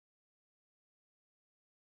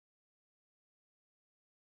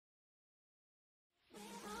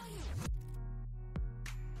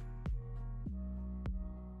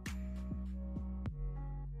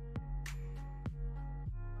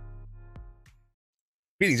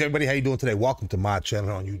Greetings, everybody. How you doing today? Welcome to my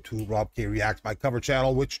channel on YouTube, Robk Reacts, my cover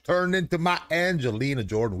channel, which turned into my Angelina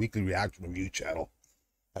Jordan weekly reaction review channel.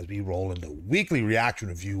 As we roll into weekly reaction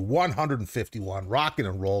review 151, rocking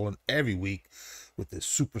and rolling every week with this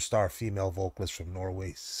superstar female vocalist from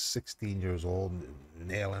Norway, 16 years old,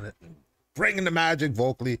 nailing it, and bringing the magic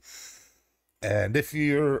vocally. And if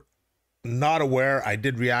you're not aware, I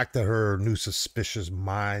did react to her new Suspicious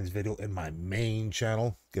Minds video in my main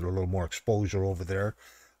channel, get a little more exposure over there,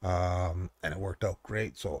 and it worked out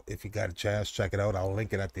great. So if you got a chance, check it out. I'll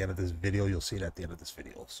link it at the end of this video. You'll see it at the end of this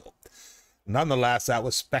video. So nonetheless, that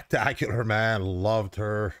was spectacular, man. Loved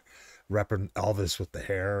her repping Elvis with the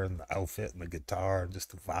hair and the outfit and the guitar, and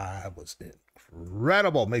just the vibe was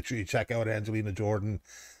incredible. Make sure you check out Angelina Jordan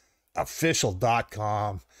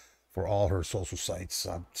official.com for all her social sites.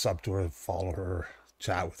 Sub to her, follow her,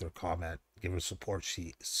 chat with her, comment, give her support.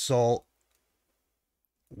 She so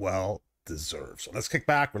well deserves. So let's kick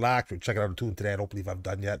back, relax, we'll check it out on tune today. I don't believe I've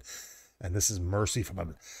done yet. And this is Mercy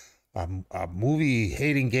from a movie,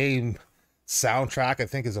 Hating Game soundtrack. I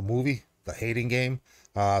think is a movie, The Hating Game.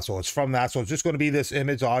 So it's from that. So it's just going to be this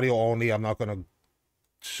image, audio only. I'm not going to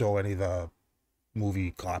show any of the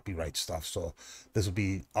movie copyright stuff, so this will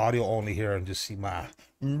be audio only here, and just see my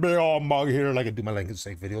big old mug here like I do my Lincoln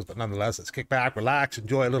Steak videos. But nonetheless, let's kick back, relax,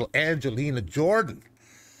 enjoy a little Angelina Jordan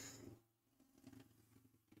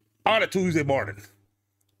on a Tuesday morning.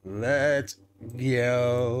 Let's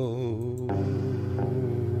go.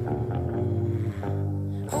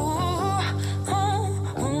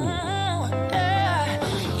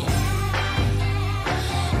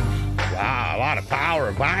 Wow, a lot of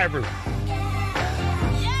power, vibrant.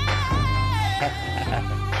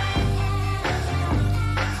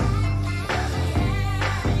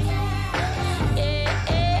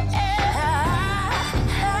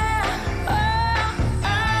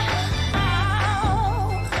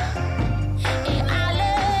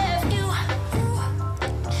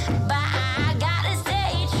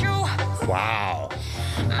 Wow.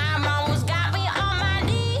 My mama's got me on my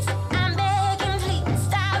knees. I'm begging, please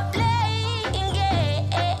stop playing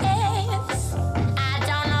games. I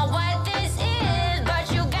don't know what this is, but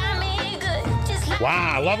you got me good. Just like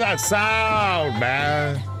wow, I love that sound,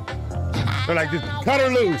 man. They're like, just cut her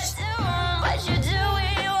loose. but you do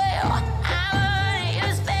it well. I'm under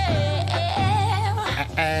your spell.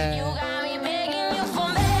 You got me begging you for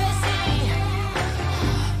mercy.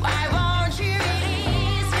 Why won't you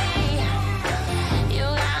release me? You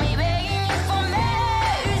got me begging you for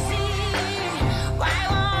mercy. Why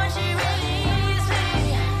won't you release me?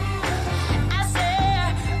 I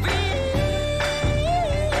said, release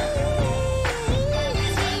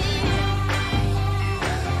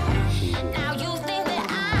me. Now you think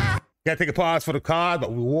that Gotta take a pause for the card,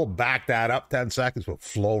 but we will back that up 10 seconds. We'll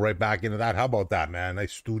flow right back into that. How about that, man?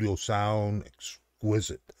 Nice studio sound,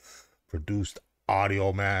 exquisite produced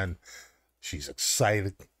audio, man. She's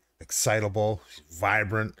excited, excitable, she's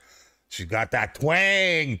vibrant. She got that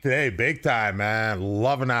twang today, big time, man.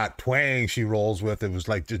 Loving that twang she rolls with. It was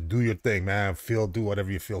like, just do your thing, man. Do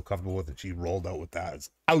whatever you feel comfortable with, and she rolled out with that. It's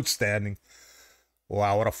outstanding.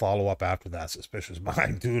 Wow, what a follow-up after that. Suspicious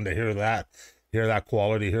Mind tune, to hear that. Hear that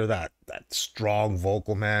quality, hear that strong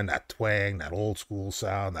vocal, man, that twang, that old school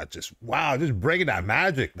sound, that just, wow, just bringing that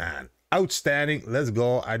magic, man. Outstanding. Let's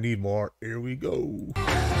go. I need more. Here we go.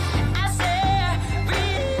 I said,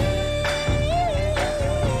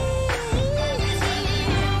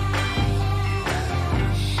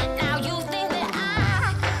 now you think that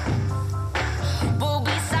I will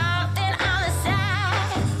be something on the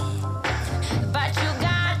side, but you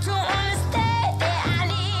got to understand that I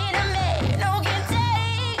need a man who can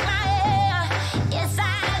take my hand. Yes, I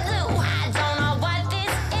do. I don't know what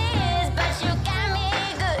this is, but you got me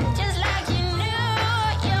good, just like you knew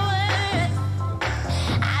you would.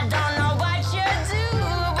 I don't know what you do,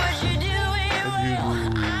 but you do it well.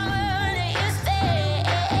 I'm under your spell.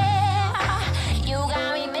 You got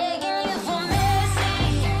me begging you for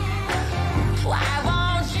mercy. Why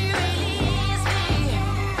won't you release me?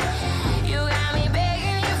 You got me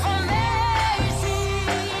begging you for mercy.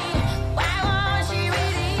 Why won't you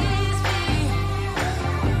release me?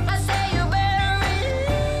 I say you better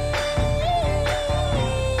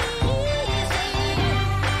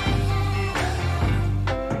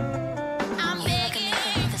I'm begging you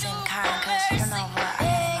The same kind, 'cause you don't know what I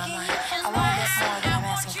have in my mind. I want to get more than I'm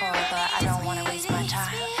asking for, but I don't want to waste my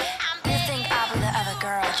time. You think I'll be the other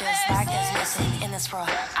girl just like there's missing in this world.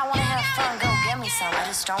 I want to have fun, go get me some. I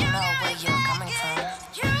just don't know where you're coming from.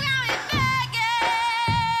 You got me begging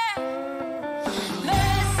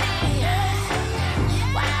mercy.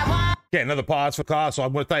 Why won't Okay, another pause for cause. So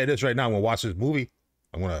I'm going to tell you this right now. I'm going to watch this movie.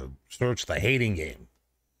 I'm going to search The Hating Game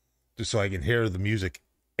just so I can hear the music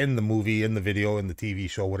in the movie, in the video, in the TV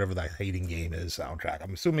show, whatever that Hating Game is soundtrack.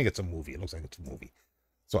 I'm assuming it's a movie. It looks like it's a movie.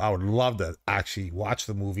 So I would love to actually watch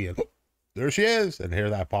the movie and there she is and hear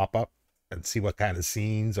that pop up and see what kind of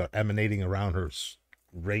scenes are emanating around her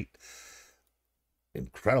great,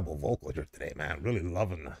 incredible vocal here today, man. Really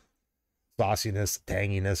loving the sauciness,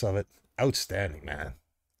 tanginess of it. Outstanding, man.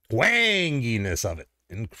 Twanginess of it.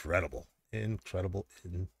 Incredible. Incredible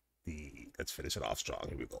indeed. Let's finish it off strong.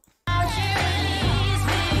 Here we go.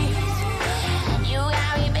 You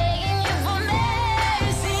got me begging you for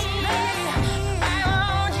mercy. Why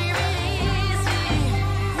won't you release me?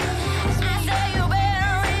 I say you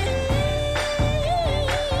better release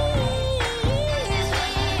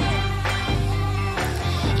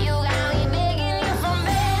me. You got me begging you for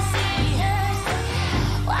mercy.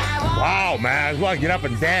 Why won't Wow, man. Well, get up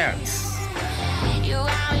and dance. you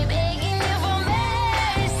got me begging you for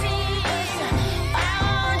mercy? Why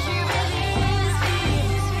won't you release me?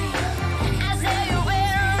 I say you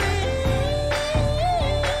better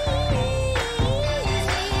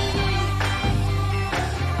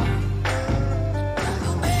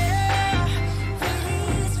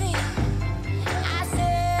release me. I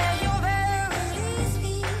say you better release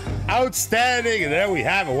me. Outstanding. And there we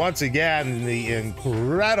have it once again. The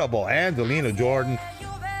incredible Angelina Jordan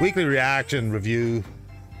weekly reaction review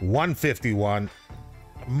 151.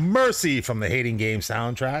 Mercy from the Hating Game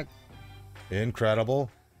soundtrack. Incredible.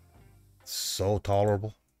 So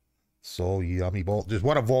tolerable. So yummy. Just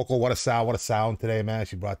what a vocal, what a sound today, man.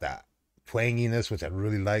 She brought that twanginess, which I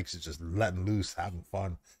really like. She's just letting loose, having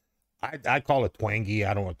fun. I call it twangy.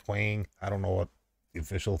 I don't know twang. I don't know what the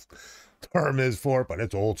official term is for it, but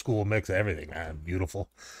it's old school mix of everything, man. Beautiful.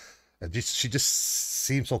 And she just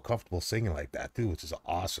seems so comfortable singing like that too, which is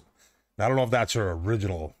awesome. Now, I don't know if that's her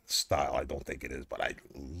original style. I don't think it is, but I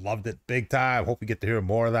loved it big time. Hope we get to hear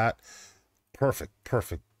more of that. Perfect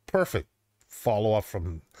follow-up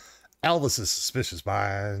from Elvis's Suspicious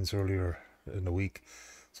Minds earlier in the week.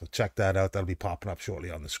 So check that out. That'll be popping up shortly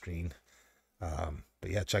on the screen. But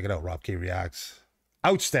yeah, check it out. Robk Reacts.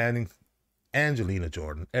 Outstanding. Angelina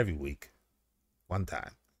Jordan every week. One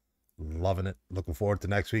time. Loving it. Looking forward to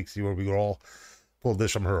next week. See where we all pulled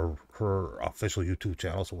this from her official YouTube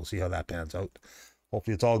channel. So we'll see how that pans out.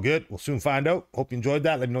 Hopefully it's all good. We'll soon find out. Hope you enjoyed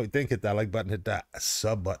that. Let me know what you think. Hit that like button. Hit that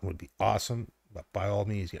sub button. Would be awesome. But by all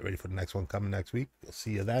means, get ready for the next one coming next week. We'll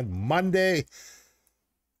see you then. Monday.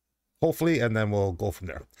 Hopefully. And then we'll go from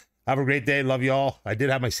there. Have a great day. Love you all. I did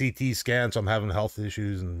have my CT scan, so I'm having health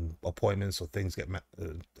issues and appointments, so things get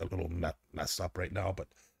a little messed up right now. But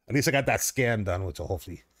at least I got that scan done, which will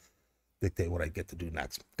hopefully dictate what I get to do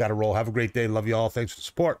next. Got to roll. Have a great day. Love you all. Thanks for the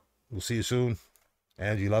support. We'll see you soon.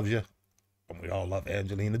 Angie loves you, and we all love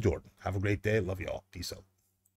Angelina Jordan. Have a great day. Love you all. Peace out.